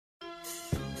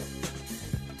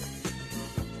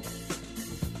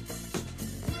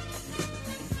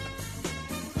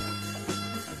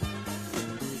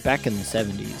Back in the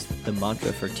 70s, the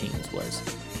mantra for teens was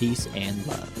peace and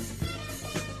love.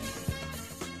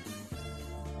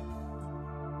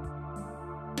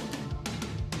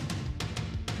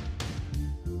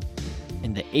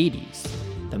 In the 80s,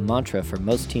 the mantra for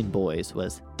most teen boys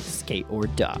was skate or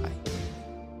die.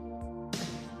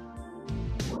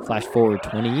 Flash forward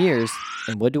 20 years,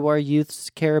 and what do our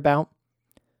youths care about?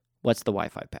 What's the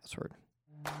Wi-Fi password?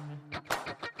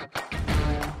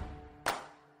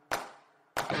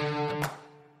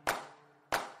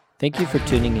 Thank you for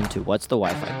tuning into What's the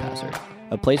Wi-Fi Password,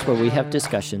 a place where we have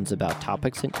discussions about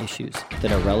topics and issues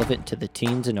that are relevant to the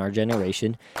teens in our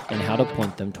generation and how to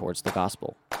point them towards the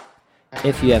gospel.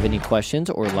 If you have any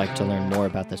questions or would like to learn more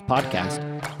about this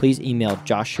podcast, please email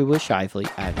Joshua Shively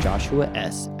at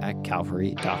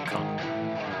joshuas@calvary.com.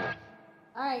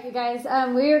 All right, you guys,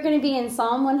 we are going to be in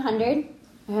Psalm 100.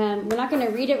 We're not going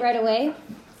to read it right away,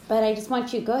 but I just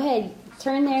want you to go ahead,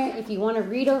 turn there. If you want to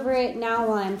read over it now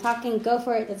while I'm talking, go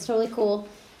for it. That's totally cool.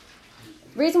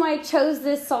 The reason why I chose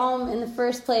this psalm in the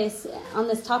first place on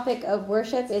this topic of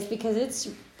worship is because it's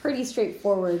pretty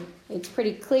straightforward. It's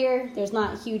pretty clear. There's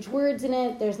not huge words in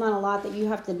it. There's not a lot that you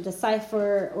have to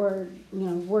decipher or,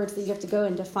 words that you have to go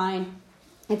and define.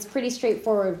 It's pretty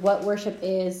straightforward what worship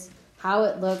is, how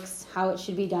it looks, how it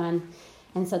should be done.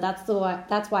 And so that's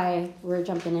why we're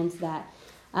jumping into that.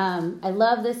 I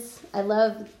love this. I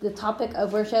love the topic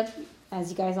of worship. As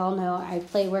you guys all know, I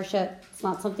play worship. It's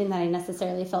not something that I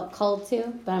necessarily felt called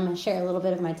to, but I'm going to share a little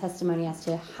bit of my testimony as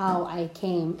to how I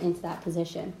came into that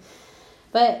position.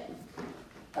 But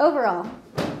overall,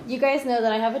 you guys know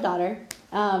that I have a daughter.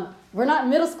 We're not in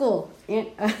middle school.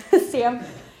 Sam,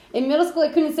 in middle school, I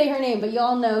couldn't say her name, but you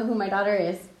all know who my daughter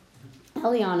is,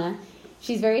 Eliana.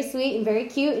 She's very sweet and very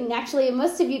cute, and actually,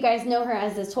 most of you guys know her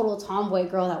as this total tomboy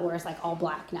girl that wears all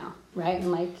black now, right?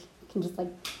 And can just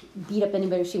beat up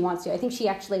anybody if she wants to. I think she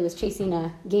actually was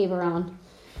chasing Gabe around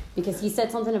because he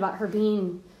said something about her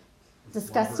being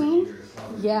disgusting.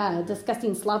 Yeah,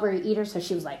 disgusting slobbery eater. So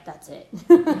she was like, "That's it."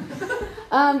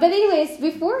 But anyways,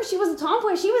 before she was a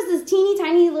tomboy, she was this teeny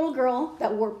tiny little girl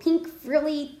that wore pink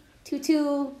frilly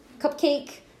tutu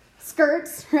cupcake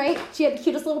skirts, right? She had the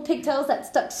cutest little pigtails that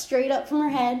stuck straight up from her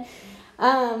head.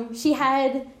 She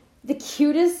had the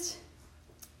cutest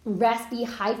raspy,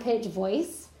 high-pitched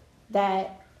voice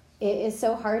that it is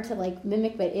so hard to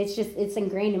mimic, but it's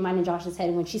ingrained in mine and Josh's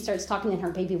head when she starts talking in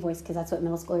her baby voice, because that's what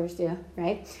middle schoolers do,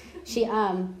 right?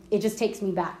 It just takes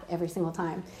me back every single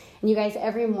time. And you guys,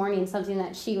 every morning, something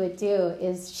that she would do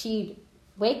is she'd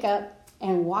wake up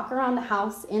and walk around the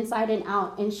house inside and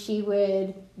out, and she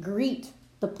would greet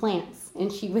the plants,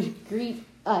 and she would greet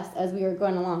us as we were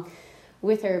going along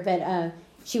with her. But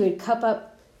she would cup a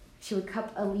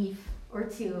leaf or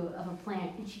two of a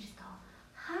plant, and she'd just go,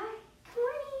 "Hi,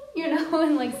 good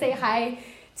morning," and say hi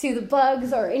to the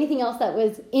bugs or anything else that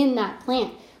was in that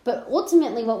plant. But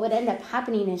ultimately, what would end up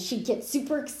happening is she'd get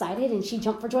super excited and she'd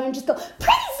jump for joy and just go,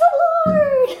 "Praise the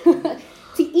Lord!"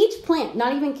 to each plant.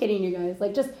 Not even kidding, you guys.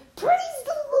 Just praise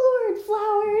the Lord,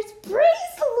 flowers.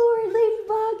 Praise the Lord,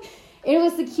 ladybug. It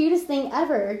was the cutest thing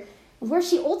ever. Where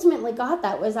she ultimately got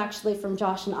that was actually from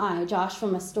Josh and I. Josh,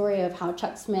 from a story of how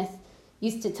Chuck Smith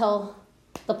used to tell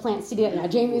the plants to do it. Now,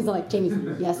 Jamie's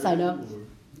yes, I know.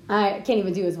 I can't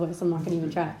even do his voice. I'm not going to even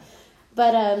try.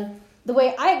 But the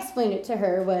way I explained it to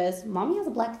her was, Mommy has a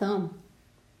black thumb.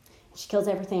 She kills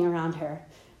everything around her.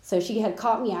 So she had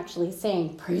caught me actually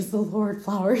saying, "Praise the Lord,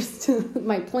 flowers," to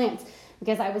my plants,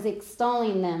 because I was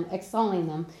extolling them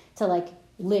to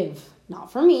live, not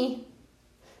for me,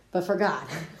 but for God,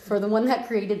 for the one that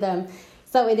created them,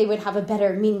 so that way they would have a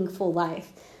better, meaningful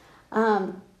life.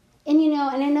 And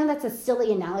I know that's a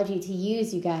silly analogy to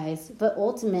use, you guys, but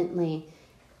ultimately,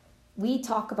 we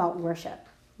talk about worship,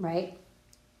 right?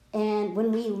 And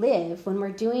when we're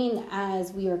doing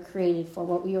as we were created for,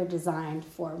 what we were designed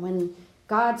for, when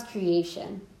God's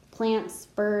creation, plants,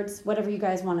 birds, whatever you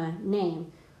guys want to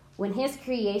name, when his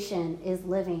creation is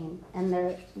living and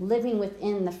they're living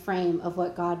within the frame of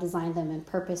what God designed them and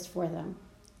purposed for them,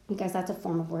 you guys, that's a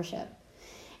form of worship.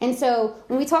 And so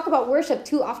when we talk about worship,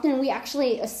 too often we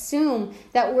actually assume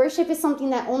that worship is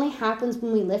something that only happens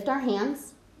when we lift our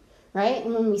hands, right?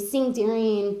 And when we sing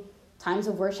during times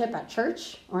of worship at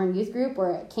church or in youth group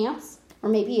or at camps, or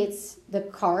maybe it's the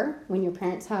car when your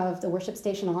parents have the worship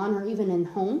station on, or even in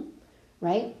home,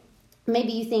 right?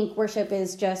 Maybe you think worship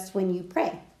is just when you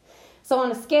pray. So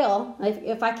on a scale,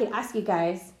 if I could ask you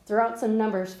guys, throw out some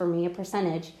numbers for me, a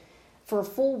percentage, for a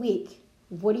full week,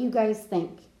 what do you guys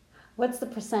think? What's the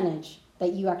percentage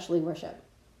that you actually worship?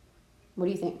 What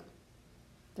do you think?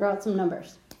 Throw out some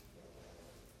numbers.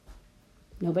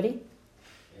 Nobody?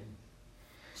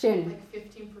 Shannon? Like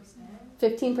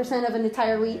 15%. 15% of an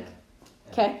entire week?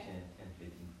 Okay.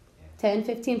 10,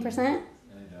 15%?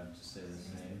 I'd just say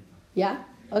the same. Yeah?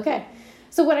 Okay.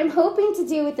 So what I'm hoping to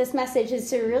do with this message is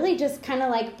to really just kind of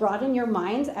like broaden your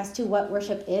minds as to what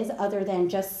worship is other than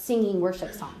just singing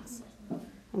worship songs.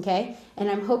 Okay? And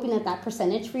I'm hoping that that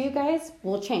percentage for you guys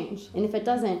will change. And if it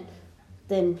doesn't,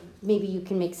 then maybe you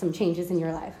can make some changes in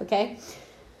your life. Okay?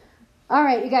 All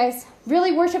right, you guys.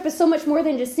 Really, worship is so much more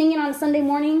than just singing on a Sunday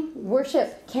morning.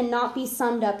 Worship cannot be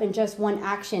summed up in just one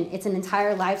action. It's an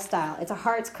entire lifestyle. It's a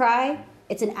heart's cry.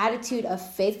 It's an attitude of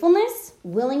faithfulness,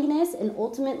 willingness, and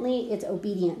ultimately it's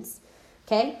obedience.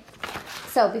 Okay?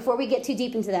 So before we get too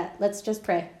deep into that, let's just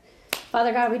pray.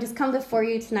 Father God, we just come before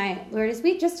you tonight, Lord, as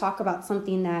we just talk about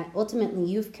something that ultimately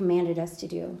you've commanded us to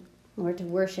do, Lord, to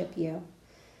worship you.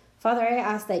 Father, I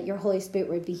ask that your Holy Spirit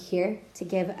would be here to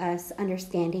give us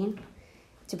understanding,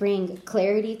 to bring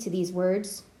clarity to these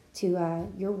words, to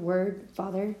your word,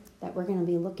 Father, that we're going to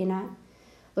be looking at.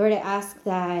 Lord, I ask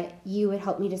that you would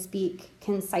help me to speak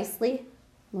concisely.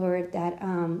 Lord, that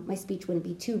my speech wouldn't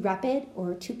be too rapid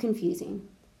or too confusing.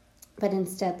 But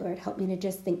instead, Lord, help me to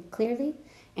just think clearly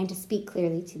and to speak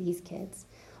clearly to these kids.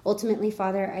 Ultimately,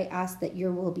 Father, I ask that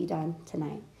your will be done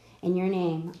tonight. In your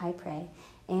name, I pray.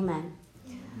 Amen.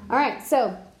 All right,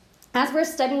 so as we're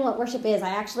studying what worship is, I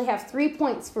actually have 3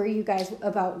 points for you guys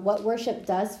about what worship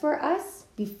does for us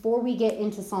before we get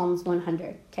into Psalms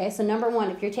 100. Okay, so number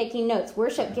 1, if you're taking notes,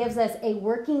 worship gives us a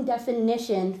working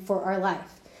definition for our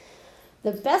life.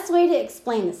 The best way to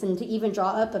explain this and to even draw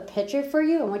up a picture for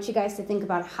you, I want you guys to think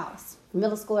about a house.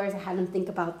 Middle schoolers, I had them think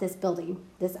about this building,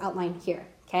 this outline here,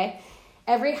 okay?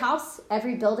 Every house,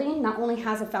 every building not only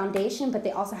has a foundation, but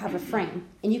they also have a frame.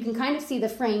 And you can kind of see the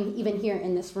frame even here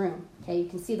in this room, okay? You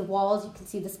can see the walls, you can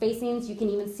see the spacings, you can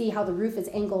even see how the roof is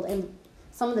angled and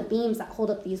some of the beams that hold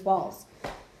up these walls.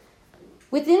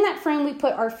 Within that frame, we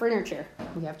put our furniture.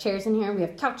 We have chairs in here, we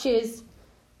have couches.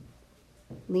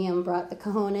 Liam brought the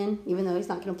cajon in, even though he's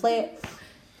not going to play it.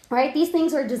 Right? These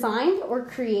things are designed or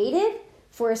created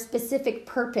for a specific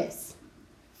purpose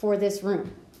for this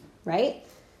room, right?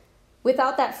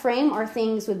 Without that frame, our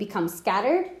things would become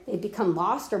scattered, they'd become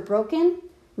lost or broken,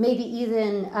 maybe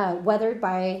even weathered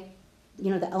by,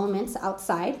 the elements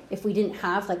outside if we didn't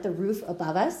have like the roof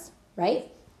above us,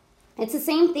 right? It's the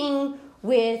same thing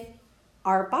with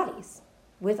our bodies,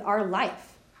 with our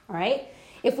life, all right?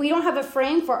 If we don't have a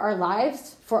frame for our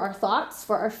lives, for our thoughts,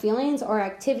 for our feelings, or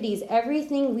activities,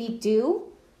 everything we do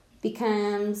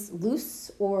becomes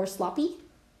loose or sloppy,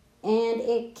 and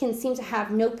it can seem to have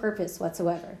no purpose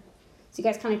whatsoever. So you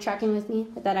guys kind of tracking with me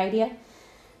with that idea?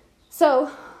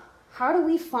 So how do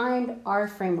we find our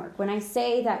framework? When I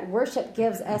say that worship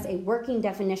gives us a working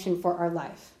definition for our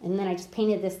life, and then I just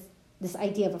painted this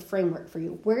idea of a framework for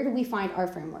you. Where do we find our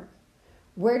framework?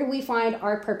 Where do we find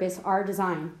our purpose, our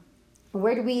design?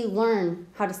 Where do we learn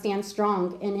how to stand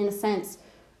strong and, in a sense,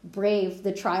 brave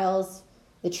the trials,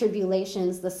 the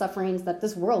tribulations, the sufferings that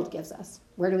this world gives us?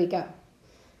 Where do we go?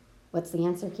 What's the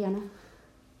answer, Kiana?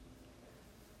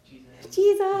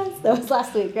 Jesus. That was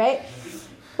last week, right?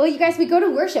 Well, you guys, we go to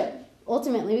worship.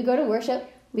 Ultimately, we go to worship.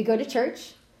 We go to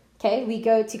church. Okay? We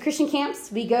go to Christian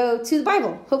camps. We go to the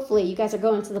Bible. Hopefully, you guys are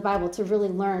going to the Bible to really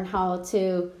learn how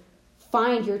to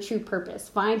find your true purpose,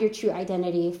 find your true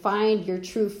identity, find your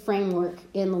true framework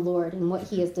in the Lord and what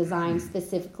he has designed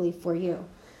specifically for you.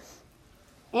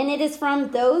 And it is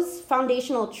from those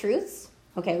foundational truths,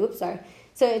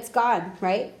 so it's God,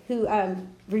 right, who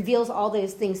reveals all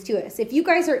those things to us. If you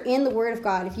guys are in the Word of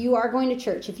God, if you are going to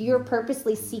church, if you are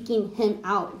purposely seeking him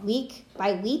out week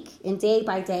by week and day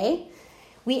by day,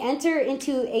 we enter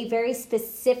into a very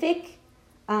specifically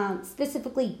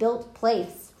built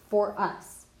place for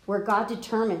us, where God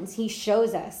determines, he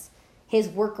shows us his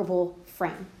workable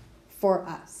frame for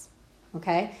us,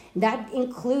 okay? And that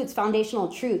includes foundational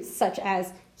truths such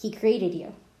as he created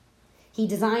you, he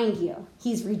designed you,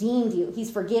 he's redeemed you,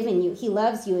 he's forgiven you, he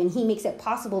loves you, and he makes it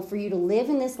possible for you to live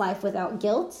in this life without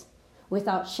guilt,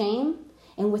 without shame,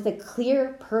 and with a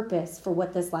clear purpose for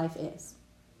what this life is,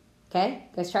 okay?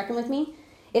 You guys tracking with me?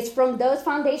 It's from those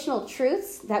foundational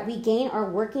truths that we gain our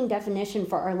working definition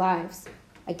for our lives.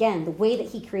 Again, the way that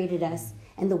he created us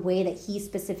and the way that he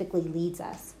specifically leads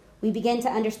us. We begin to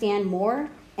understand more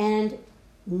and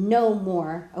know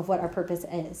more of what our purpose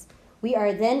is. We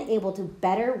are then able to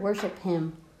better worship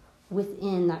him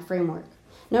within that framework.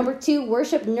 Number 2,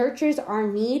 worship nurtures our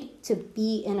need to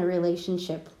be in a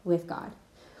relationship with God.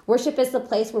 Worship is the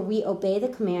place where we obey the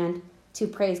command to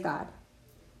praise God,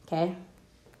 okay?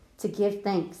 To give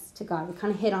thanks to God. We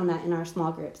kind of hit on that in our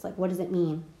small groups. Like, what does it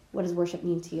mean? What does worship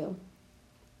mean to you?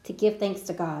 To give thanks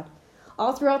to God.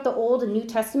 All throughout the Old and New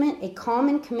Testament, a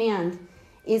common command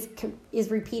is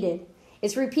repeated.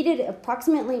 It's repeated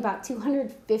approximately about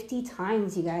 250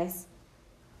 times, you guys.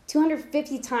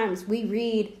 250 times we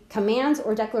read commands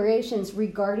or declarations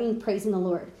regarding praising the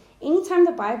Lord. Anytime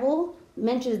the Bible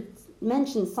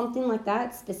mentions something like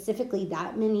that, specifically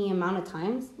that many amount of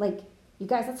times, like, you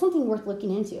guys, that's something worth looking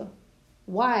into.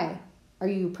 Why are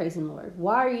you praising the Lord?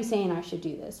 Why are you saying I should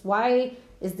do this? Why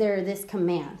is there this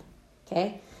command?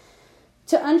 Okay?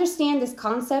 To understand this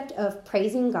concept of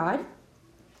praising God,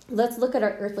 let's look at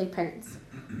our earthly parents.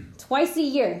 Twice a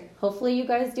year. Hopefully you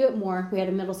guys do it more. We had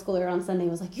a middle schooler on Sunday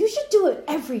who was like, you should do it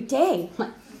every day. I'm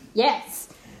like, yes.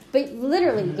 But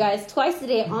literally, you guys, twice a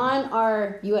day on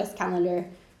our U.S. calendar,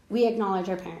 we acknowledge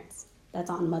our parents. That's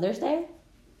on Mother's Day,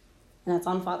 and that's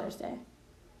on Father's Day.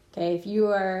 Okay, if you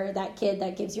are that kid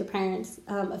that gives your parents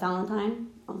a Valentine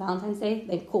on Valentine's Day,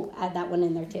 then cool, add that one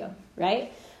in there too,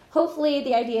 right? Hopefully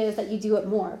the idea is that you do it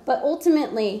more. But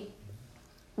ultimately,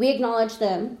 we acknowledge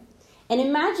them. And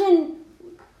imagine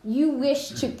you wish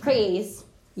to praise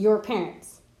your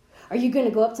parents. Are you going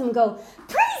to go up to them and go,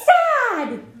 praise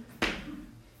Dad?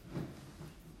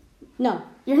 No,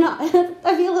 you're not.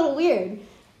 That'd be a little weird.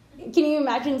 Can you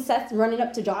imagine Seth running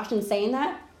up to Josh and saying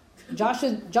that?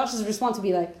 Josh's response would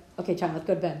be like, okay, child, let's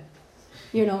go to bed.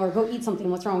 Or go eat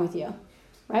something. What's wrong with you?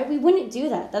 Right? We wouldn't do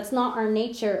that. That's not our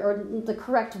nature or the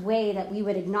correct way that we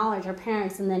would acknowledge our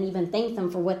parents and then even thank them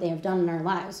for what they have done in our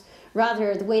lives.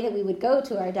 Rather, the way that we would go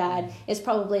to our dad is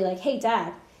probably like, hey,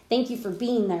 Dad, thank you for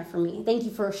being there for me. Thank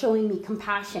you for showing me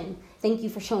compassion. Thank you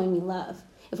for showing me love.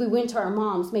 If we went to our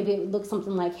moms, maybe it would look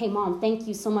something like, hey, Mom, thank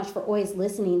you so much for always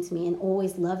listening to me and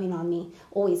always loving on me,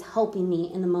 always helping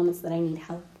me in the moments that I need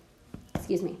help.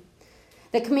 Excuse me.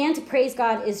 The command to praise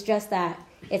God is just that.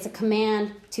 It's a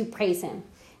command to praise him.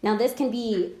 Now, this can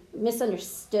be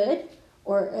misunderstood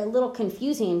or a little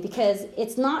confusing because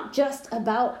it's not just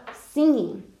about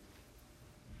singing.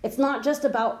 It's not just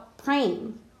about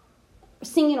praying,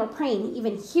 singing or praying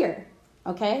even here,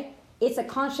 okay? It's a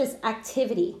conscious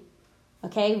activity,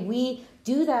 okay? We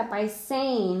do that by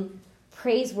saying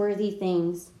praiseworthy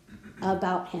things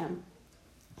about him,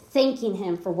 thanking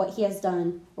him for what he has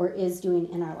done or is doing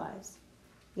in our lives.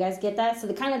 You guys get that? So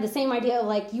the kind of the same idea of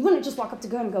like, you wouldn't just walk up to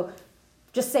God and go,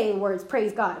 just say words,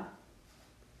 praise God.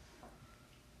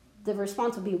 The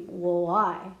response would be, well,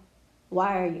 why?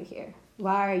 Why are you here?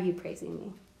 Why are you praising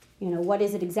me? What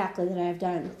is it exactly that I have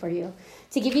done for you?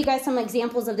 To give you guys some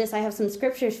examples of this, I have some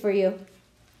scriptures for you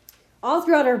all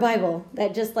throughout our Bible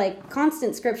that just like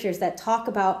constant scriptures that talk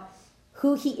about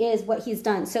who he is, what he's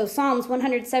done. So Psalms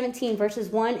 117 verses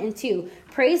 1 and 2.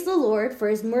 Praise the Lord, for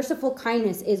his merciful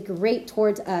kindness is great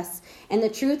towards us, and the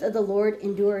truth of the Lord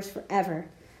endures forever.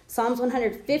 Psalms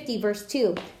 150 verse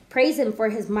 2. Praise him for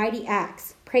his mighty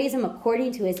acts. Praise him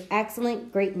according to his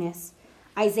excellent greatness.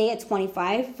 Isaiah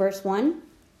 25 verse 1.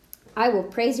 I will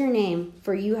praise your name,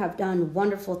 for you have done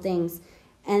wonderful things.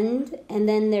 And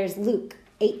then there's Luke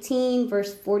 18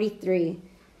 verse 43.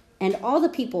 And all the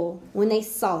people, when they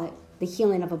saw it, the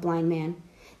healing of a blind man,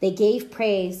 they gave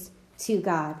praise to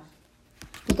God.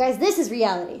 You guys, this is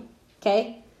reality,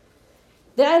 okay?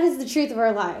 That is the truth of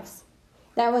our lives.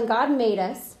 That when God made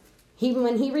us,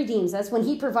 when he redeems us, when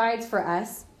he provides for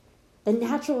us, the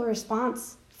natural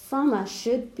response from us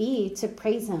should be to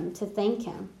praise him, to thank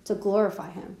him, to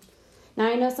glorify him. Now,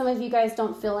 I know some of you guys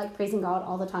don't feel like praising God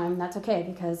all the time. That's okay,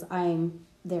 because I'm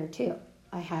there too.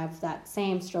 I have that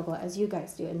same struggle as you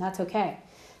guys do, and that's okay.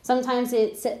 Sometimes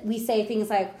we say things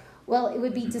like, well, it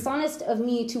would be dishonest of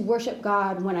me to worship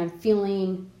God when I'm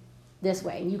feeling this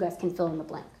way, and you guys can fill in the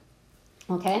blank,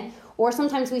 okay? Or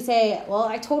sometimes we say, well,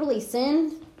 I totally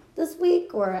sinned this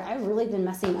week, or I've really been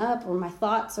messing up, or my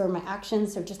thoughts or my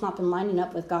actions have just not been lining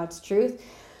up with God's truth,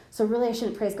 so really I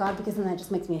shouldn't praise God because then that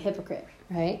just makes me a hypocrite,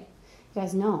 right? You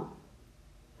guys know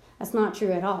that's not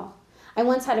true at all. I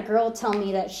once had a girl tell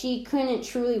me that she couldn't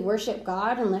truly worship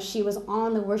God unless she was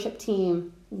on the worship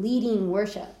team leading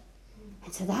worship.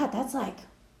 And to that's like,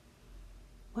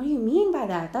 what do you mean by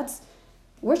that?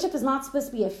 Worship is not supposed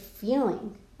to be a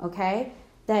feeling, okay?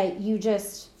 That you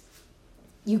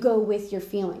go with your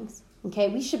feelings, okay?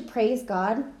 We should praise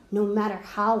God no matter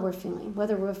how we're feeling,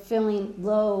 whether we're feeling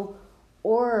low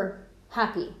or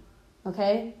happy.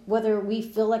 Okay? Whether we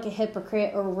feel like a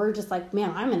hypocrite or we're just like,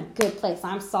 man, I'm in a good place.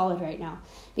 I'm solid right now.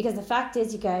 Because the fact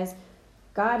is, you guys,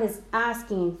 God is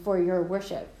asking for your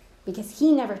worship because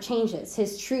he never changes.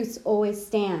 His truths always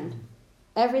stand.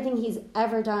 Everything he's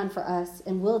ever done for us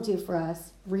and will do for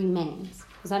us remains.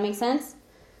 Does that make sense?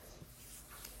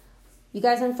 You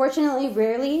guys, unfortunately,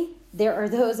 rarely there are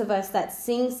those of us that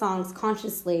sing songs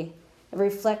consciously that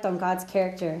reflect on God's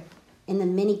character and the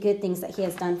many good things that he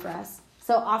has done for us.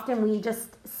 So often we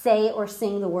just say or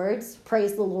sing the words,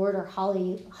 praise the Lord or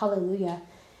hallelujah,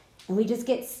 and we just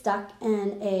get stuck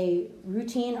in a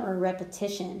routine or a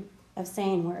repetition of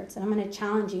saying words. And I'm going to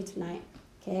challenge you tonight,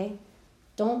 okay?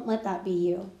 Don't let that be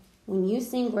you. When you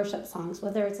sing worship songs,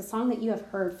 whether it's a song that you have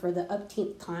heard for the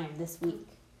upteenth time this week,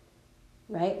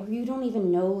 right? Or you don't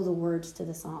even know the words to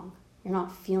the song. You're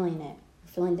not feeling it.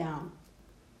 You're feeling down.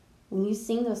 When you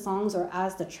sing those songs, or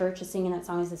as the church is singing that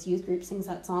song, as this youth group sings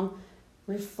that song,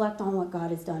 reflect on what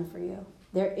God has done for you.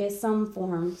 There is some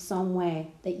form, some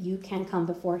way that you can come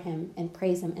before him and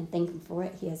praise him and thank him for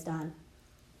what he has done.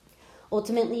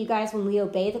 Ultimately, you guys, when we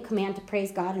obey the command to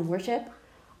praise God and worship,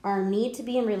 our need to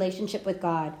be in relationship with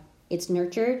God, it's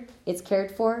nurtured, it's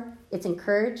cared for, it's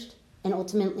encouraged, and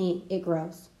ultimately it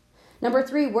grows. Number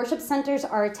 3, worship centers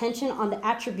our attention on the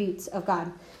attributes of God.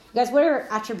 You guys, what are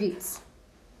attributes?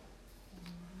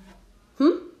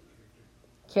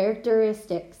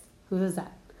 Characteristics. Who is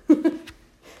that?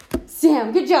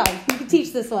 Sam, good job. You can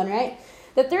teach this one, right?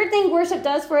 The third thing worship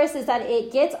does for us is that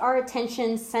it gets our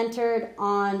attention centered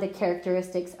on the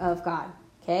characteristics of God,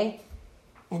 okay?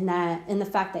 And the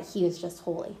fact that he is just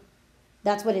holy.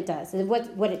 That's what it does, and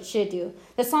what it should do.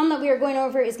 The psalm that we are going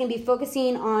over is going to be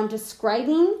focusing on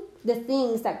describing the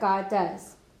things that God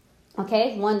does.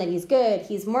 Okay? One, that he's good,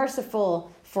 he's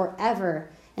merciful forever,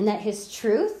 and that his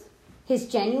truth, his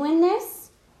genuineness,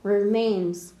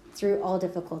 remains through all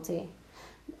difficulty.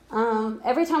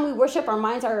 Every time we worship, our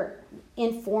minds are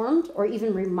informed or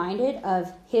even reminded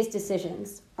of his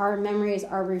decisions. Our memories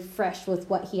are refreshed with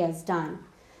what he has done,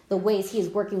 the ways he is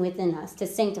working within us to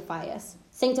sanctify us.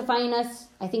 Sanctifying us,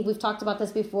 I think we've talked about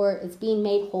this before, it's being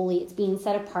made holy, it's being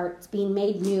set apart, it's being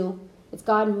made new. It's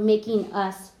God making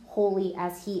us holy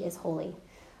as he is holy.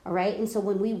 All right? And so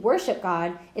when we worship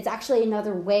God, it's actually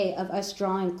another way of us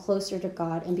drawing closer to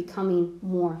God and becoming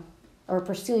more, or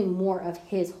pursuing more of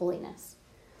his holiness.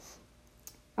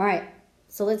 All right,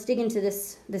 so let's dig into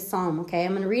this psalm, okay?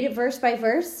 I'm going to read it verse by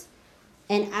verse,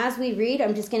 and as we read,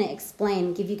 I'm just going to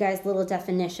explain, give you guys little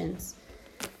definitions.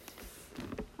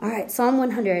 All right, Psalm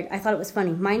 100, I thought it was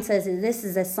funny. Mine says this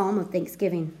is a psalm of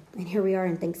thanksgiving, and here we are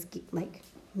in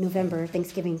November,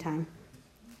 Thanksgiving time.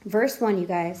 Verse 1, you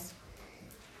guys.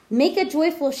 Make a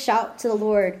joyful shout to the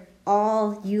Lord,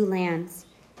 all you lands.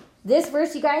 This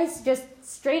verse, you guys, just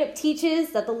straight up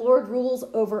teaches that the Lord rules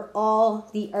over all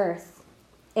the earth.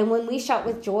 And when we shout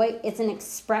with joy, it's an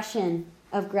expression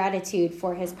of gratitude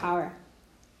for his power.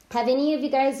 Have any of you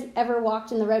guys ever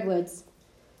walked in the redwoods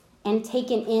and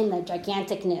taken in the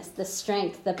giganticness, the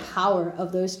strength, the power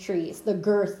of those trees, the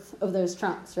girth of those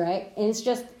trunks, right? And it's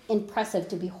just impressive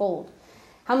to behold.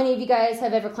 How many of you guys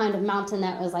have ever climbed a mountain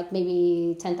that was like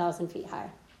maybe 10,000 feet high?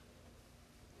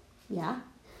 Yeah?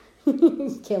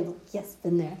 Caleb, yes,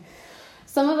 been there.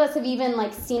 Some of us have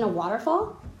even seen a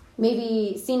waterfall,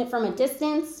 maybe seen it from a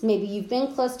distance, maybe you've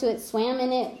been close to it, swam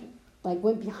in it,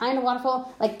 went behind a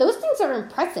waterfall. Those things are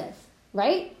impressive,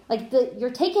 right?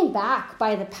 You're taken back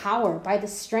by the power, by the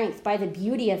strength, by the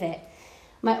beauty of it.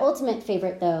 My ultimate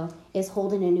favorite, though, is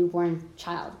holding a newborn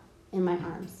child in my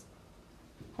arms.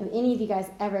 Have any of you guys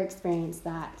ever experienced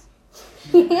that?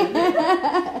 To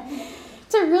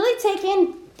really take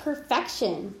in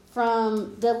perfection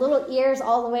from the little ears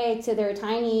all the way to their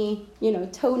tiny,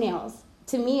 toenails.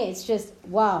 To me, it's just,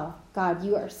 wow, God,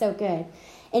 you are so good.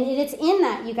 And it's in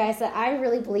that, you guys, that I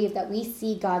really believe that we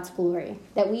see God's glory,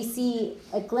 that we see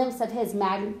a glimpse of his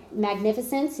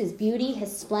magnificence, his beauty,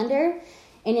 his splendor.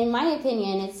 And in my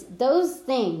opinion, it's those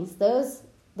things, those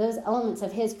elements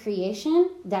of his creation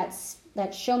that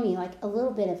show me a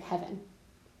little bit of heaven.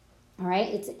 All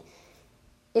right?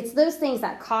 It's those things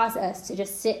that cause us to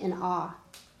just sit in awe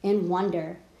and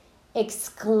wonder,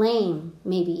 exclaim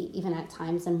maybe even at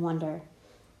times in wonder.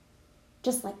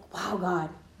 Just wow, God,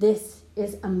 this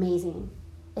is amazing.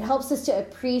 It helps us to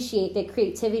appreciate the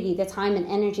creativity, the time and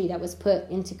energy that was put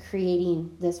into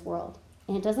creating this world.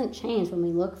 And it doesn't change when we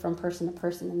look from person to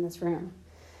person in this room.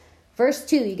 Verse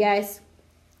 2, you guys.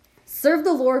 Serve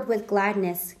the Lord with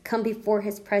gladness. Come before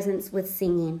his presence with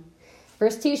singing.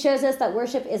 Verse 2 shows us that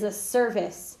worship is a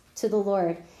service to the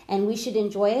Lord. And we should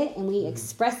enjoy it and we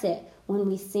express it when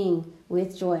we sing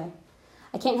with joy.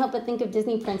 I can't help but think of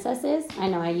Disney princesses. I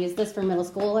know I use this for middle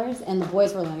schoolers, and the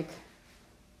boys were like,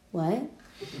 what?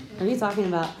 What are you talking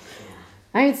about?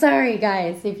 I'm sorry,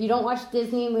 guys. If you don't watch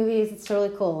Disney movies, it's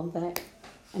really cool, but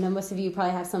I know most of you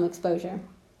probably have some exposure.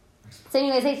 So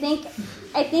anyways, I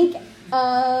think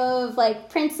of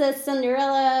Princess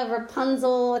Cinderella,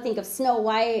 Rapunzel, I think of Snow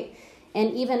White,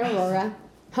 and even Aurora.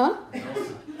 Huh?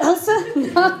 Elsa?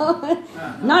 No,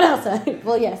 not Elsa.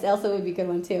 Well, yes, Elsa would be a good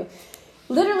one too.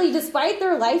 Literally, despite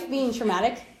their life being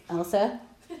traumatic, Elsa.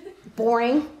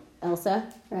 Boring,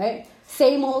 Elsa, right?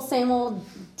 Same old,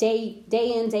 day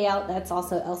in, day out, that's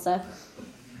also Elsa.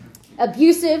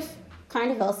 Abusive,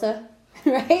 kind of Elsa,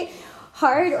 right?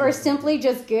 Hard or simply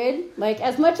just good. Like,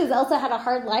 as much as Elsa had a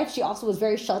hard life, she also was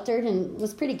very sheltered and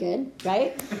was pretty good,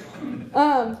 right?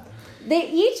 They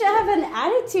each have an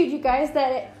attitude, you guys,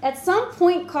 that at some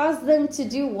point caused them to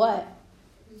do what?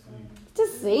 To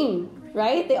sing,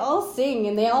 right? They all sing,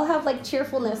 and they all have, like,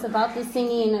 cheerfulness about the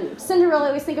singing. And Cinderella, I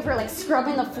always think of her, like,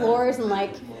 scrubbing the floors and,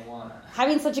 like,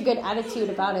 having such a good attitude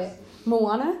about it.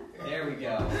 Moana? There we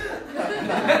go.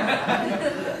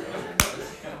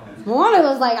 Moana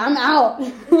was like, I'm out.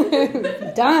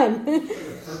 Done.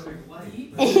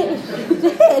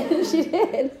 She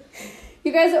did.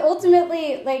 You guys are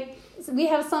ultimately, like, we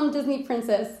have some Disney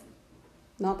princess,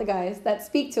 not the guys, that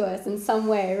speak to us in some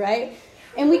way, right?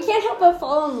 And we can't help but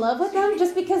fall in love with them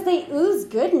just because they ooze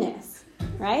goodness,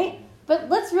 right? But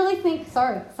let's really think,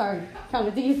 sorry,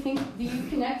 Kama, do you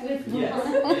connect with Moana?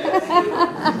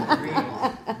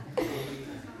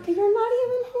 You're not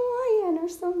even Hawaiian or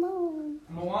Samoan.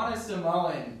 Moana's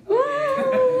Samoan.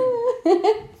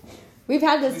 Okay. We've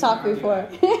had this talk before.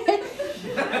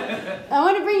 I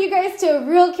want to bring you guys to a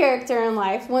real character in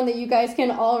life, one that you guys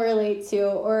can all relate to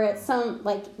or at some,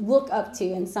 like, look up to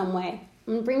in some way.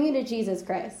 I'm going to bring you to Jesus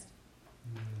Christ.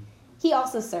 He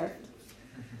also served.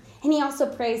 And he also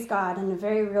praised God in a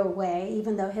very real way,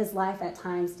 even though his life at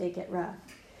times did get rough.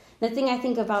 The thing I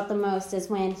think about the most is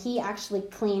when he actually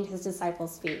cleaned his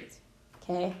disciples' feet.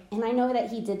 Okay? And I know that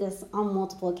he did this on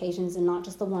multiple occasions and not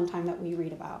just the one time that we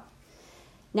read about.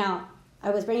 Now, I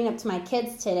was bringing up to my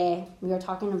kids today, we were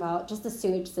talking about just the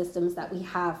sewage systems that we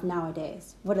have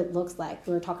nowadays, what it looks like.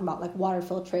 We were talking about, like, water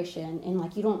filtration, and,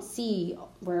 like, you don't see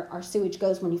where our sewage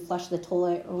goes when you flush the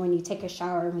toilet or when you take a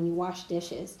shower, when you wash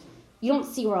dishes. You don't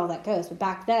see where all that goes, but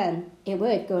back then, it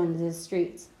would go into the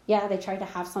streets. Yeah, they tried to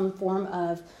have some form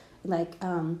of, like,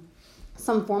 a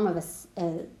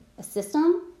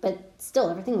system, but still,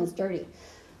 everything was dirty.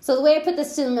 So the way I put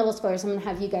this to the middle schoolers, I'm going to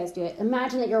have you guys do it.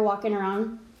 Imagine that you're walking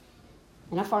around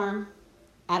at a farm,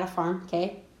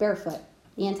 okay, barefoot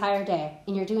the entire day,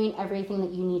 and you're doing everything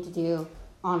that you need to do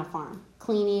on a farm.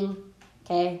 Cleaning,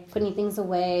 okay, putting things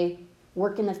away,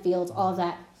 work in the fields, all of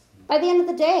that. By the end of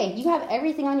the day, you have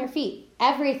everything on your feet.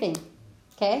 Everything,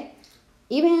 okay?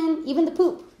 Even the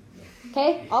poop,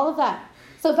 okay? All of that.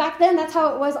 So back then, that's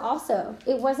how it was also.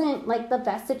 It wasn't, like, the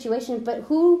best situation, but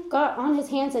who got on his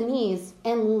hands and knees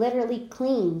and literally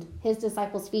cleaned his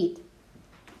disciples' feet?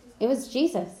 It was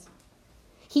Jesus.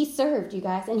 He served, you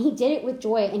guys, and he did it with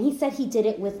joy, and he said he did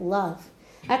it with love.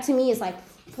 That to me is like,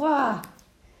 wow,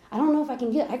 I don't know if I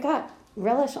can do it. I got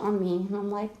relish on me, and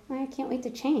I'm like, I can't wait to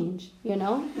change, you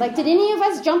know? Like, did any of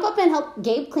us jump up and help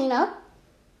Gabe clean up?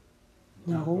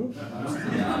 No.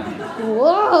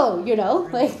 Whoa, you know,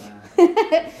 like...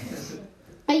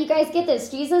 Now you guys get this.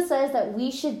 Jesus says that we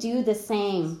should do the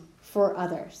same for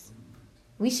others.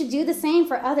 We should do the same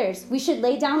for others. We should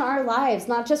lay down our lives,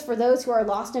 not just for those who are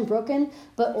lost and broken,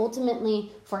 but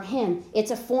ultimately for him. It's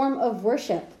a form of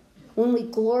worship when we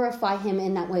glorify him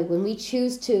in that way, when we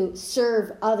choose to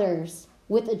serve others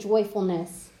with a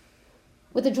joyfulness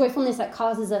that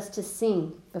causes us to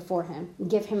sing before him,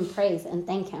 give him praise and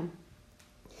thank him.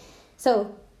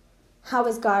 So, how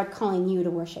is God calling you to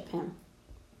worship him?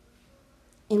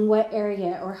 In what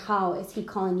area or how is he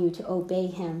calling you to obey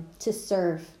him, to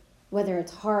serve, whether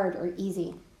it's hard or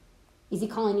easy? Is he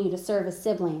calling you to serve a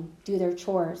sibling, do their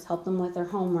chores, help them with their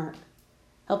homework,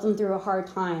 help them through a hard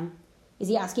time? Is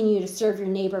he asking you to serve your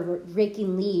neighbor,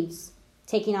 raking leaves,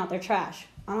 taking out their trash?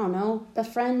 I don't know.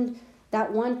 Befriend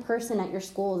that one person at your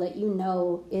school that you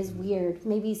know is weird,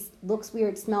 maybe looks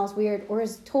weird, smells weird, or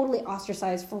is totally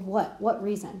ostracized for what? What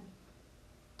reason?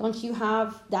 Don't you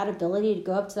have that ability to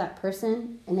go up to that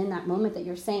person and in that moment that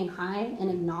you're saying hi and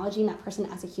acknowledging that person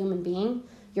as a human being,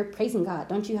 you're praising God.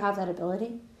 Don't you have that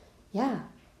ability? Yeah.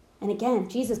 And again,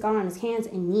 Jesus got on his hands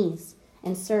and knees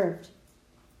and served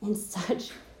in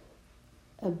such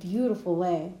a beautiful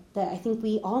way that I think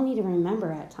we all need to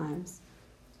remember at times.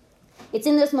 It's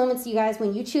in those moments, you guys,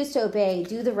 when you choose to obey,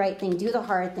 do the right thing, do the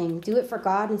hard thing, do it for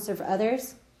God and serve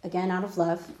others, again, out of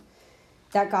love,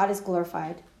 that God is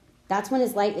glorified. That's when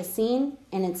his light is seen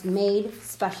and it's made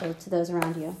special to those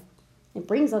around you. It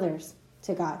brings others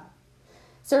to God.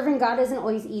 Serving God isn't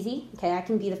always easy. Okay, I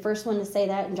can be the first one to say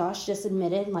that, and Josh just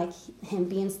admitted, like, him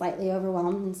being slightly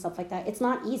overwhelmed and stuff like that. It's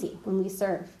not easy when we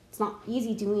serve. It's not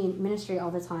easy doing ministry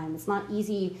all the time. It's not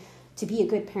easy to be a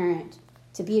good parent,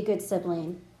 to be a good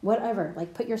sibling, whatever.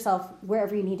 Like, put yourself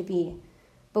wherever you need to be.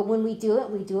 But when we do it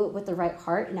with the right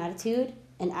heart and attitude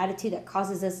an attitude that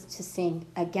causes us to sing.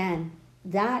 Again,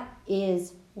 that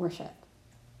is worship.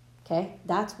 Okay?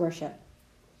 That's worship.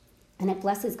 And it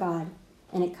blesses God,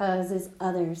 and it causes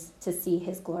others to see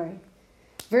his glory.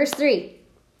 Verse 3,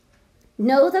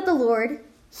 know that the Lord,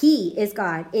 he is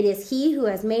God. It is he who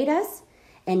has made us,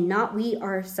 and not we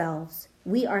ourselves.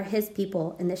 We are his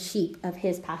people and the sheep of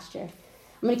his pasture.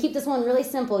 I'm going to keep this one really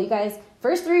simple, you guys.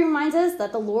 Verse 3 reminds us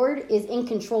that the Lord is in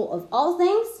control of all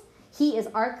things. He is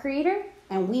our creator,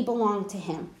 and we belong to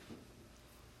him.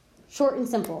 Short and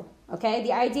simple, okay?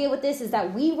 The idea with this is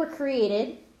that we were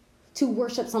created to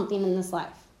worship something in this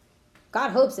life. God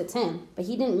hopes it's him, but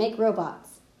he didn't make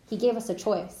robots. He gave us a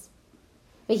choice.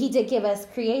 But he did give us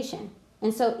creation.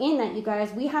 And so in that, you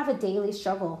guys, we have a daily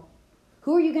struggle.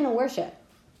 Who are you going to worship?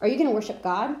 Are you going to worship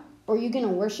God, or are you going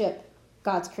to worship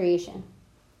God's creation?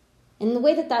 And the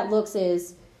way that looks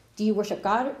is, do you worship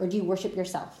God, or do you worship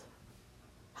yourself?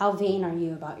 How vain are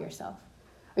you about yourself?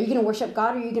 Are you going to worship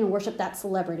God, or are you going to worship that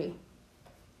celebrity?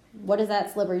 What has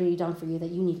that celebrity done for you that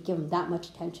you need to give them that much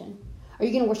attention? Are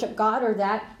you going to worship God, or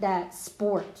that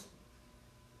sport?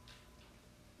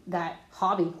 That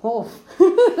hobby? Oh,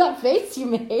 that face you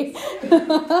made.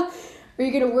 Are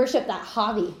you going to worship that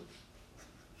hobby?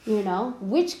 You know,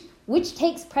 which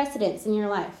takes precedence in your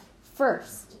life?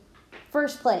 First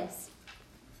place.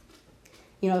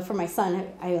 You know, for my son,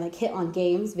 I like hit on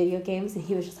games, video games, and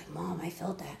he was just like, Mom, I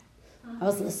felt that. I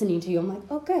was listening to you. I'm like,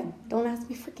 oh, good. Don't ask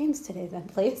me for games today then,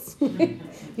 please. You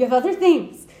have other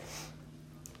things.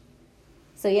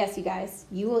 So yes, you guys,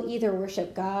 you will either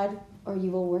worship God or you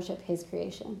will worship his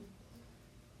creation.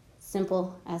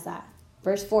 Simple as that.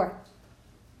 Verse 4.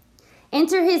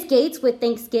 Enter his gates with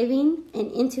thanksgiving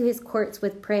and into his courts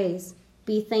with praise.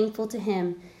 Be thankful to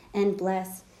him and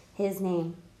bless his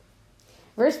name.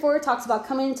 Verse 4 talks about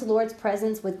coming into the Lord's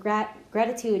presence with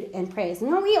gratitude and praise.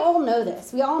 And we all know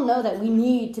this. We all know that we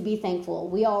need to be thankful.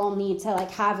 We all need to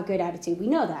have a good attitude. We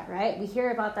know that, right? We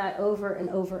hear about that over and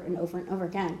over and over and over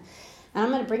again. And I'm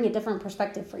going to bring a different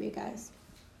perspective for you guys.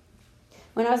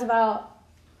 When I was about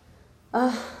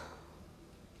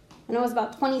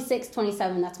 26,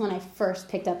 27, that's when I first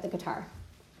picked up the guitar.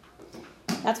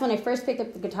 That's when I first picked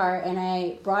up the guitar and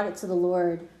I brought it to the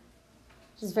Lord,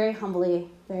 just very humbly,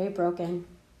 very broken.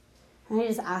 And I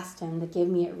just asked him to give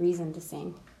me a reason to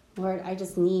sing. Lord, I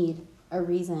just need a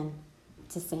reason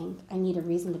to sing. I need a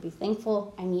reason to be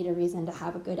thankful. I need a reason to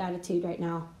have a good attitude right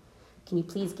now. Can you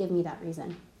please give me that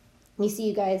reason? And you see,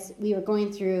 you guys,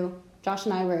 Josh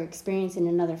and I were experiencing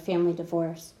another family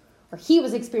divorce. Or he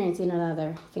was experiencing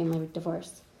another family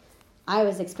divorce. I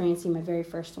was experiencing my very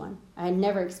first one. I had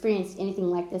never experienced anything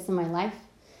like this in my life.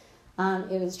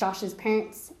 It was Josh's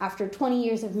parents. After 20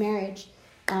 years of marriage,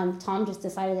 Tom just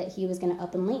decided that he was going to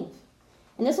up and leave.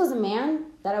 And this was a man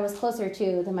that I was closer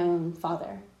to than my own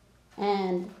father.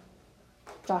 And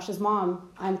Josh's mom,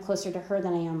 I'm closer to her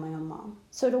than I am my own mom.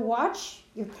 So to watch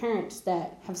your parents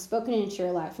that have spoken into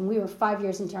your life, and we were 5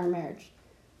 years into our marriage,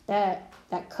 that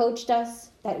coached us,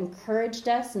 that encouraged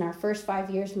us in our first 5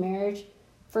 years of marriage.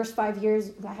 First 5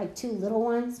 years, I had 2 little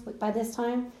ones by this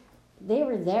time. They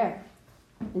were there,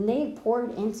 and they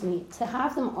poured into me. To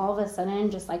have them all of a sudden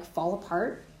just fall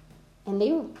apart, and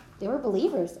they were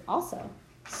believers also,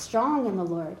 strong in the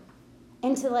Lord.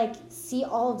 And to see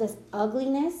all of this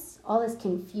ugliness, all this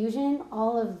confusion,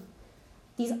 all of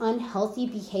these unhealthy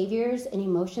behaviors and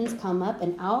emotions come up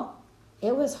and out,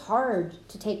 it was hard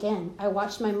to take in. I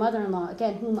watched my mother-in-law,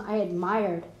 again, whom I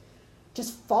admired,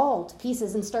 just fall to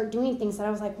pieces and start doing things that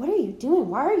I was like, what are you doing?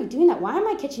 Why are you doing that? Why am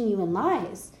I catching you in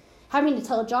lies? Having to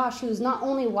tell Josh, who's not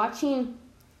only watching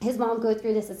his mom go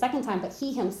through this a second time, but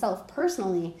he himself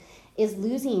personally is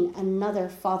losing another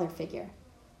father figure.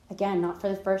 Again, not for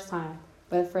the first time,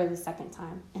 but for the second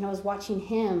time. And I was watching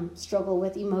him struggle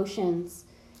with emotions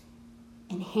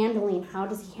and handling, how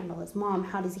does he handle his mom?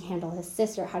 How does he handle his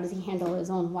sister? How does he handle his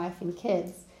own wife and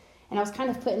kids? And I was kind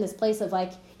of put in this place of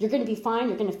you're going to be fine.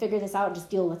 You're going to figure this out. Just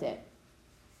deal with it.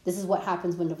 This is what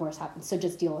happens when divorce happens. So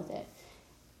just deal with it.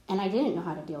 And I didn't know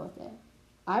how to deal with it.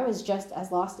 I was just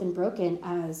as lost and broken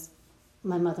as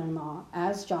my mother-in-law,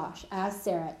 as Josh, as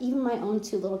Sarah, even my own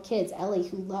 2 little kids, Ellie,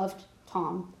 who loved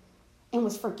Tom and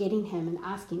was forgetting him and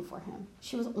asking for him.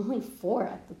 She was only 4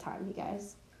 at the time, you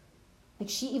guys.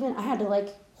 I had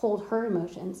to hold her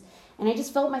emotions. And I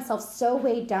just felt myself so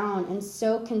weighed down and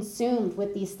so consumed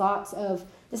with these thoughts of,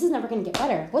 this is never going to get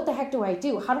better. What the heck do I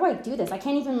do? How do I do this? I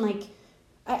can't even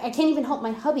I can't even help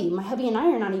my hubby. My hubby and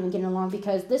I are not even getting along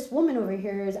because this woman over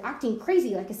here is acting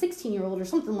crazy like a 16-year-old or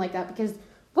something like that, because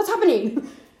what's happening?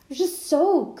 was just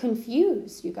so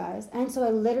confused, you guys. And so I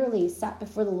literally sat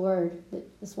before the Lord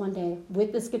this one day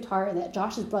with this guitar that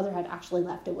Josh's brother had actually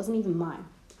left. It wasn't even mine.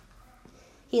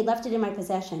 He had left it in my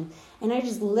possession. And I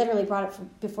just literally brought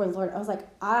it before the Lord. I was like,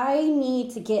 I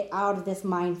need to get out of this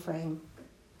mind frame.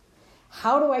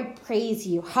 How do I praise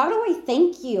you? How do I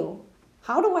thank you?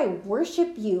 How do I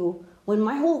worship you when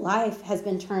my whole life has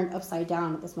been turned upside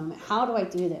down at this moment? How do I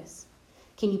do this?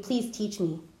 Can you please teach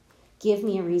me? Give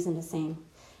me a reason to sing.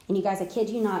 And you guys, I kid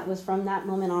you not, it was from that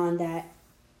moment on that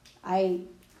I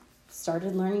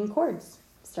started learning chords,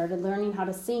 started learning how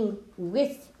to sing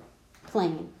with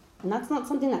playing. And that's not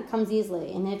something that comes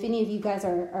easily. And if any of you guys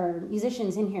are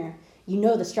musicians in here, you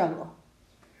know the struggle.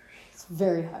 It's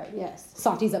very hard, yes.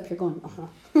 Santi's up here going,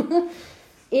 uh-huh.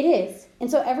 It is.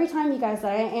 And so every time, you guys,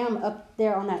 that I am up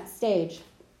there on that stage,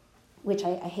 which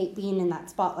I hate being in that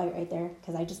spotlight right there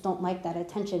because I just don't like that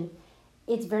attention,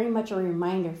 it's very much a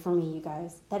reminder for me, you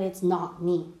guys, that it's not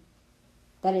me,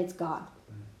 that it's God.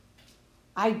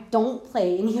 I don't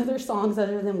play any other songs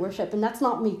other than worship, and that's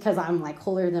not me because I'm like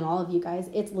holier than all of you guys.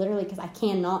 It's literally because I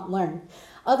cannot learn.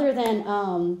 Other than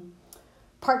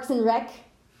Parks and Rec,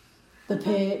 The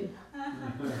Pit,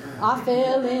 I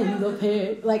fell in the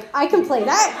pit. Like, I can play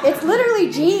that. It's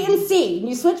literally G and C. And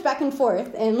you switch back and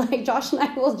forth, and like Josh and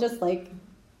I will just like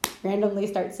randomly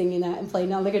start singing that and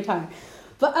playing on the guitar.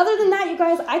 But other than that, you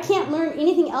guys, I can't learn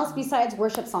anything else besides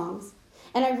worship songs.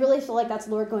 And I really feel like that's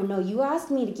the Lord going, no, you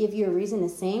asked me to give you a reason to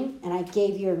sing, and I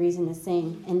gave you a reason to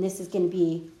sing. And this is going to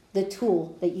be the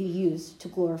tool that you use to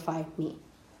glorify me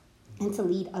and to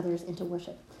lead others into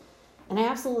worship. And I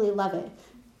absolutely love it.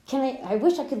 I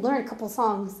wish I could learn a couple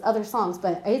other songs,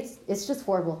 but it's just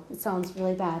horrible. It sounds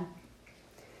really bad.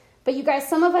 But you guys,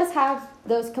 some of us have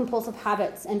those compulsive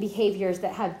habits and behaviors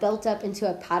that have built up into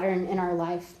a pattern in our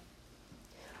life,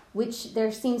 which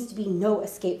there seems to be no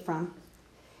escape from.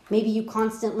 Maybe you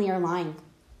constantly are lying.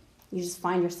 You just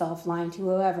find yourself lying to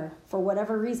whoever for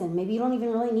whatever reason. Maybe you don't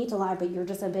even really need to lie, but you're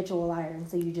just a habitual liar, and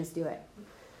so you just do it.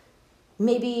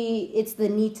 Maybe it's the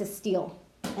need to steal.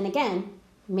 And again,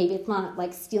 maybe it's not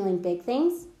like stealing big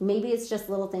things. Maybe it's just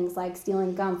little things like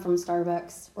stealing gum from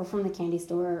Starbucks or from the candy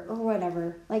store or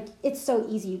whatever. Like, it's so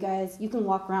easy, you guys. You can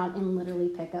walk around and literally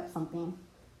pick up something.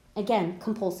 Again,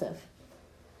 compulsive.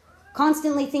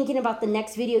 Constantly thinking about the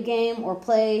next video game or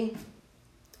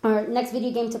next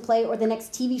video game to play or the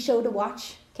next TV show to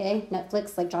watch. Okay,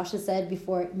 Netflix, like Josh has said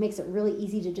before, it makes it really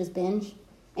easy to just binge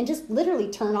and just literally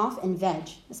turn off and veg,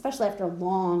 especially after a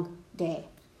long day.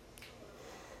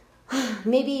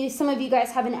 Maybe some of you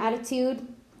guys have an attitude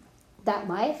that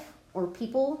life or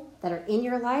people that are in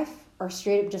your life are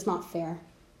straight up just not fair.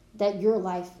 That your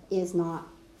life is not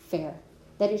fair.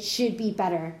 That it should be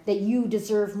better. That you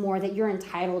deserve more. That you're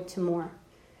entitled to more.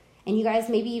 And you guys,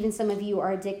 maybe even some of you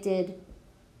are addicted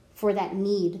for that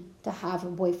need to have a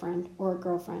boyfriend or a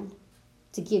girlfriend.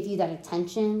 To give you that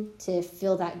attention. To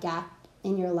fill that gap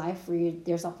in your life where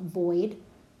there's a void.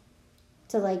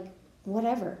 To like,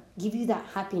 whatever, give you that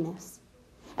happiness.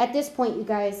 At this point, you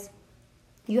guys,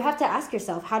 you have to ask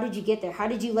yourself, how did you get there? How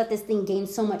did you let this thing gain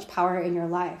so much power in your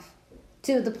life?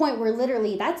 To the point where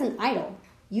literally that's an idol.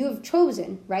 You have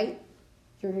chosen, right?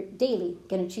 You're daily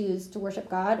going to choose to worship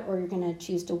God or you're going to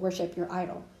choose to worship your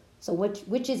idol. So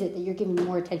which is it that you're giving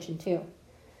more attention to?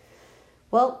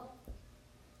 Well,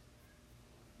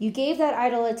 you gave that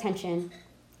idol attention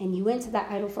and you went to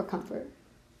that idol for comfort.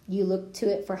 You looked to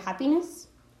it for happiness.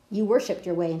 You worshiped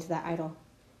your way into that idol.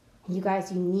 And you guys,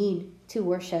 you need to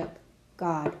worship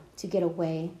God to get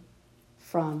away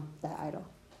from that idol.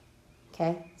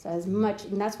 Okay? So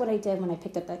and that's what I did when I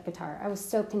picked up that guitar. I was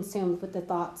so consumed with the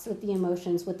thoughts, with the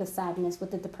emotions, with the sadness,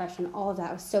 with the depression, all of that.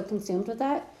 I was so consumed with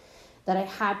that I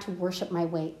had to worship my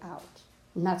way out.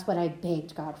 And that's what I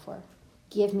begged God for.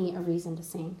 Give me a reason to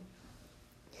sing.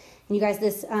 And you guys,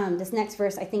 this next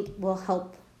verse I think will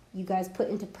help you guys put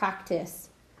into practice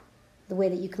the way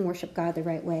that you can worship God the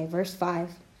right way. Verse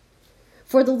 5.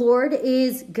 For the Lord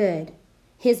is good.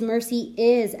 His mercy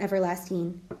is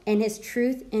everlasting, and his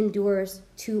truth endures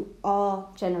to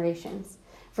all generations.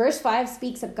 Verse 5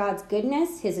 speaks of God's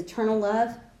goodness, his eternal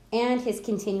love, and his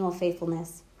continual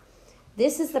faithfulness.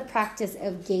 This is the practice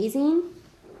of gazing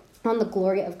on the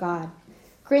glory of God.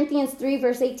 Corinthians 3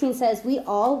 verse 18 says, we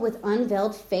all with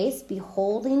unveiled face,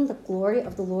 beholding the glory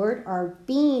of the Lord, are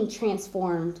being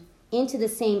transformed into the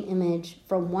same image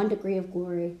from one degree of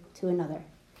glory to another.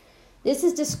 This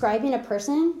is describing a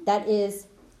person that is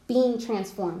being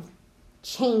transformed,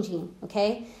 changing,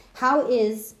 okay? How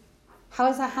is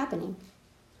that happening?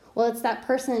 Well, it's that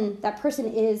person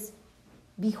is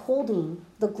beholding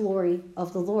the glory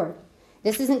of the Lord.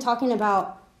 This isn't talking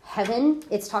about heaven,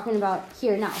 it's talking about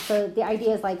here now. So the idea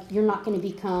is like you're not going to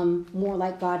become more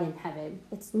like God in heaven.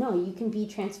 No, you can be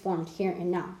transformed here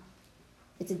and now.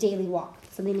 It's a daily walk,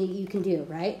 something that you can do,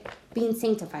 right? Being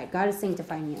sanctified. God is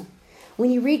sanctifying you. When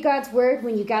you read God's word,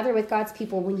 when you gather with God's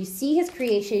people, when you see his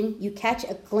creation, you catch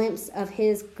a glimpse of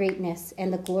his greatness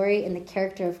and the glory and the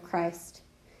character of Christ.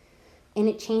 And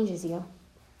it changes you.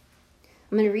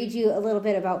 I'm going to read you a little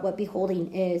bit about what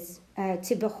beholding is.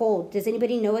 To behold, does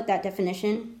anybody know what that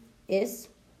definition is?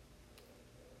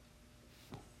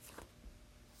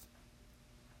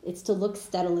 It's to look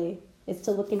steadily. It's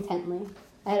to look intently.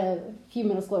 I had a few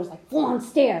middle schoolers like, full on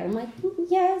stare. I'm like,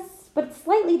 yes, but it's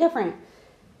slightly different.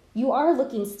 You are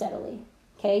looking steadily,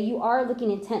 okay? You are looking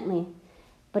intently,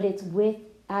 but it's with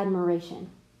admiration.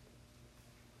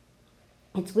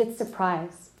 It's with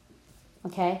surprise,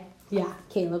 okay? Yeah,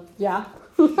 Caleb, yeah.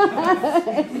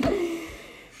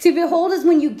 To behold is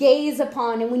when you gaze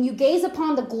upon, and when you gaze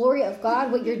upon the glory of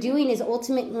God, what you're doing is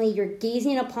ultimately you're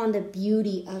gazing upon the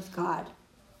beauty of God,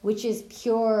 which is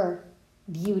pure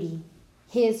beauty,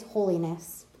 his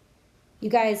holiness. You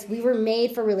guys, we were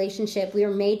made for relationship. We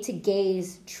were made to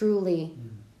gaze truly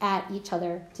at each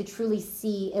other, to truly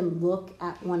see and look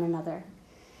at one another.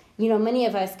 You know, many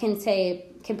of us can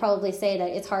probably say that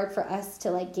it's hard for us to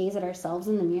like gaze at ourselves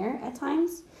in the mirror at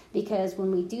times, because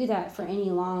when we do that for any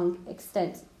long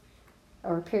extent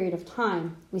or period of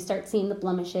time, we start seeing the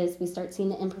blemishes, we start seeing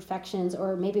the imperfections,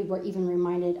 or maybe we're even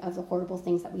reminded of the horrible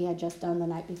things that we had just done the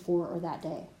night before or that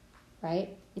day,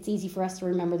 right? It's easy for us to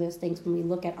remember those things when we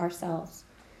look at ourselves.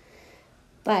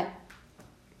 But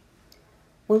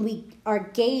when we are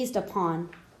gazed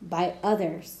upon by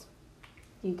others,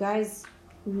 you guys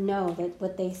know that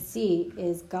what they see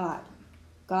is God,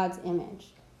 God's image,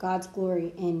 God's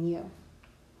glory in you.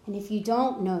 And if you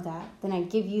don't know that, then I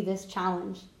give you this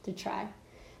challenge to try.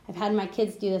 I've had my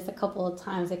kids do this a couple of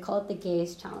times. They call it the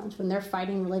gaze challenge. When they're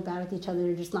fighting really bad with each other,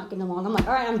 they're just not getting along. I'm like,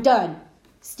 all right, I'm done.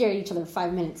 Stare at each other for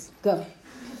 5 minutes. Go.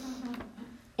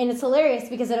 And it's hilarious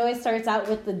because it always starts out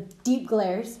with the deep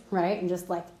glares, right? And just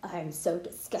like, I'm so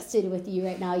disgusted with you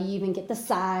right now. You even get the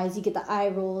sighs, you get the eye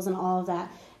rolls and all of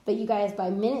that. But you guys, by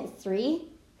minute 3,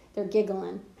 they're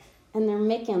giggling. And they're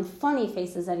making funny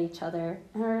faces at each other.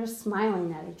 And they're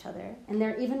smiling at each other. And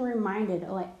they're even reminded,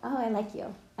 oh, I like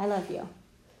you. I love you.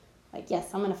 Like,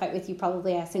 yes, I'm going to fight with you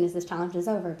probably as soon as this challenge is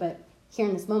over. But here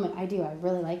in this moment, I do. I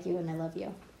really like you and I love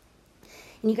you.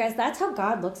 And you guys, that's how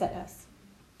God looks at us.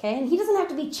 Okay, and he doesn't have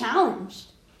to be challenged,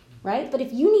 right? But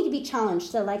if you need to be challenged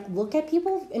to like look at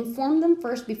people, inform them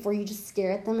first before you just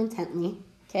stare at them intently,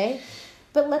 okay?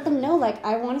 But let them know, like,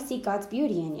 I want to see God's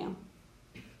beauty in you.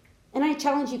 And I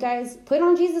challenge you guys, put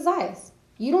on Jesus' eyes.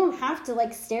 You don't have to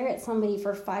like stare at somebody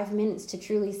for 5 minutes to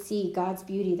truly see God's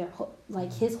beauty,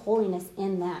 like his holiness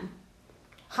in them.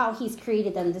 How he's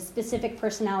created them, the specific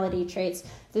personality traits,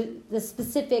 the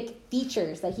specific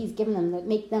features that he's given them that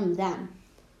make them them.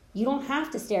 You don't have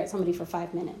to stare at somebody for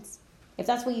 5 minutes. If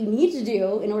that's what you need to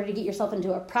do in order to get yourself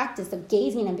into a practice of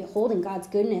gazing and beholding God's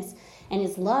goodness and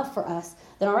his love for us,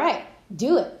 then all right,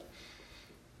 do it.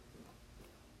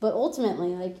 But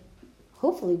ultimately, like,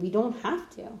 hopefully we don't have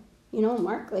to. You know,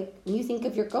 Mark, like, when you think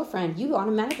of your girlfriend, you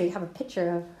automatically have a picture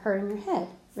of her in your head,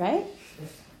 right?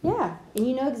 Yeah, and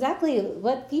you know exactly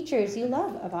what features you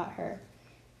love about her.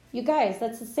 You guys,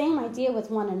 that's the same idea with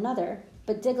one another,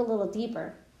 but dig a little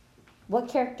deeper. What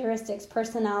characteristics,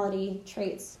 personality,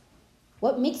 traits?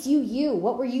 What makes you you?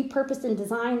 What were you purposed and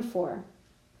designed for?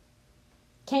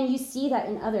 Can you see that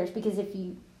in others? Because if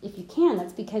you can,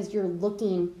 that's because you're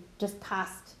looking just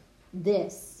past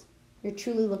this. You're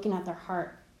truly looking at their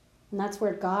heart. And that's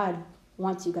where God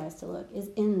wants you guys to look, is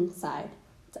inside.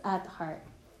 It's at the heart.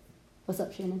 What's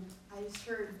up, Shannon? I just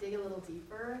heard dig a little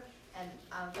deeper, and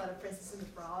I thought of Princess and the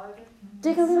Frog.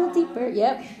 Dig a little deeper,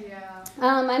 yep. Yeah.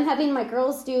 I'm having my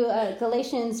girls do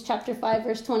Galatians chapter 5,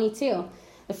 verse 22,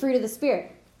 the fruit of the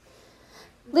Spirit.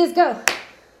 Liz, go.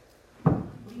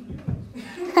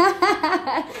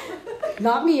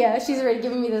 Not Mia. She's already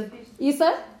giving me the...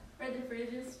 Isa? For the fruit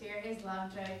of the Spirit is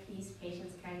love, joy, peace,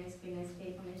 patience, kindness, goodness,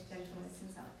 faithfulness, gentleness,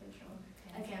 and self-control.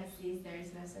 Against these there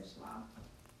is no such law.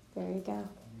 There you go.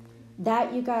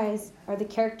 That, you guys, are the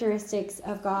characteristics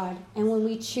of God. And when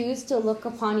we choose to look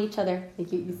upon each other,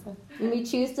 thank you, Isa. When we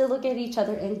choose to look at each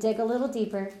other and dig a little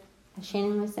deeper, as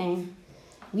Shannon was saying,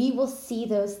 we will see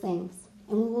those things.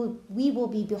 And we will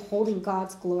be beholding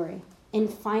God's glory and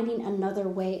finding another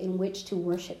way in which to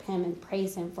worship him and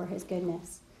praise him for his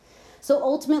goodness. So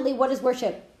ultimately, what is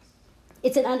worship?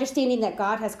 It's an understanding that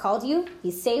God has called you,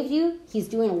 he's saved you, he's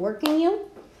doing a work in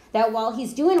you, that while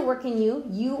he's doing a work in you,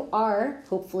 you are,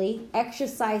 hopefully,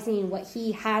 exercising what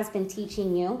he has been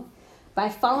teaching you, by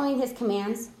following his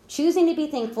commands, choosing to be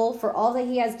thankful for all that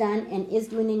he has done and is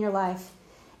doing in your life.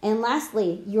 And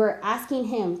lastly, you are asking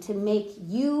him to make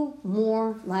you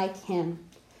more like him,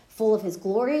 full of his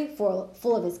glory,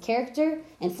 full of his character,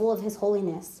 and full of his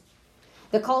holiness.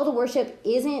 The call to worship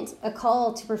isn't a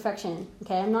call to perfection,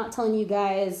 okay? I'm not telling you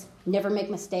guys never make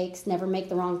mistakes, never make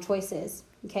the wrong choices,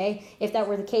 okay? If that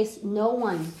were the case, no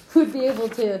one would be able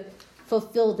to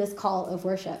fulfill this call of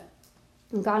worship.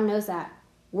 And God knows that.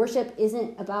 Worship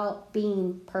isn't about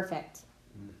being perfect.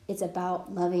 It's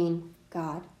about loving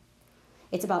God.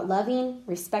 It's about loving,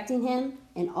 respecting him,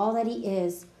 and all that he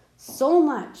is so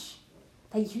much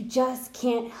that you just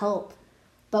can't help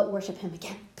but worship him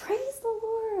again. Praise the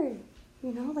Lord.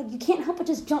 You can't help but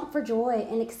just jump for joy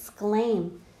and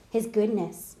exclaim his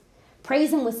goodness.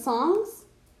 Praise him with songs,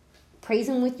 praise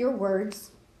him with your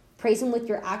words, praise him with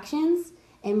your actions,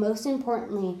 and most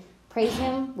importantly, praise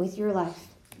him with your life.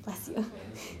 Bless you.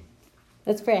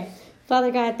 Let's pray.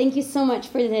 Father God, thank you so much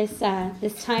for this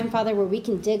time, Father, where we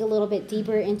can dig a little bit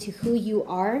deeper into who you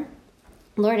are.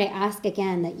 Lord, I ask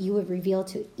again that you would reveal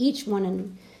to each one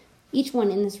in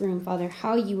this room, Father,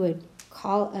 how you would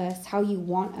call us, how you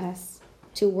want us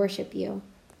to worship you.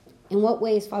 In what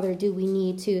ways, Father, do we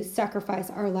need to sacrifice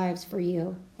our lives for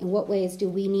you? In what ways do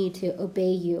we need to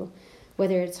obey you,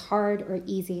 whether it's hard or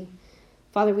easy?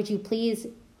 Father, would you please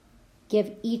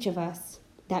give each of us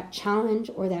that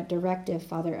challenge or that directive,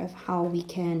 Father, of how we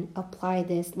can apply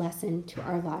this lesson to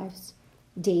our lives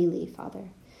daily, Father.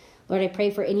 Lord, I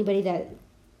pray for anybody that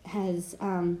has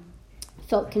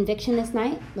felt conviction this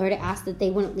night. Lord, I ask that they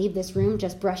wouldn't leave this room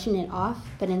just brushing it off,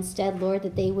 but instead, Lord,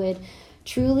 that they would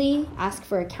truly ask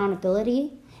for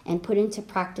accountability and put into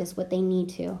practice what they need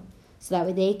to, so that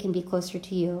way they can be closer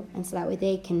to you, and so that way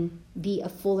they can be a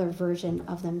fuller version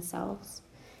of themselves.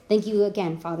 Thank you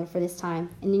again, Father, for this time.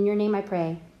 And in your name I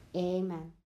pray,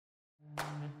 amen.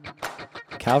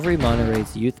 Calvary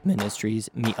Monterey's youth ministries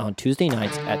meet on Tuesday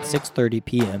nights at 6:30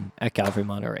 p.m. at Calvary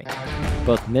Monterey.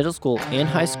 Both middle school and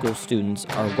high school students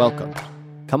are welcome.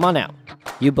 Come on out.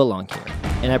 You belong here.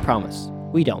 And I promise,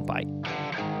 we don't bite.